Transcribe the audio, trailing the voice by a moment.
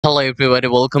Hello everybody,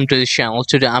 welcome to the channel.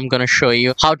 Today I'm gonna show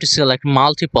you how to select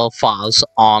multiple files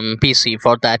on PC.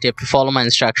 For that you have to follow my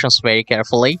instructions very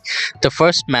carefully. The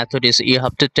first method is you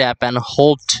have to tap and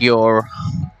hold your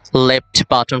left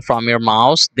button from your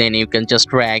mouse, then you can just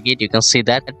drag it. You can see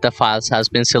that the files has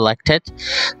been selected.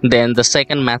 Then the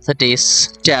second method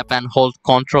is tap and hold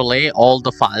Ctrl A, all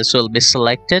the files will be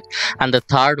selected. And the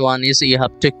third one is you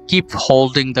have to keep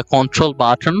holding the control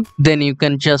button, then you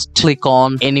can just click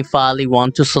on any file you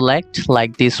want to select,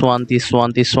 like this one,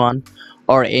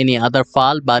 or any other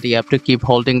file, but you have to keep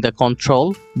holding the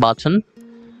control button,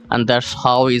 and that's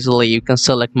how easily you can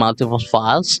select multiple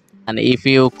files. And if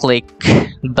you click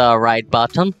the right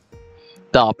button,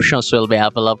 the options will be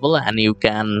available and you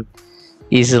can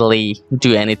easily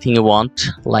do anything you want,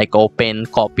 like open,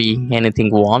 copy, anything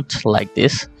you want, like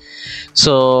this.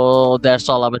 So that's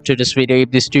all about today's video.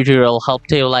 If this tutorial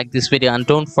helped you, like this video and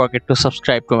don't forget to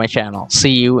subscribe to my channel.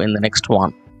 See you in the next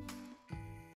one.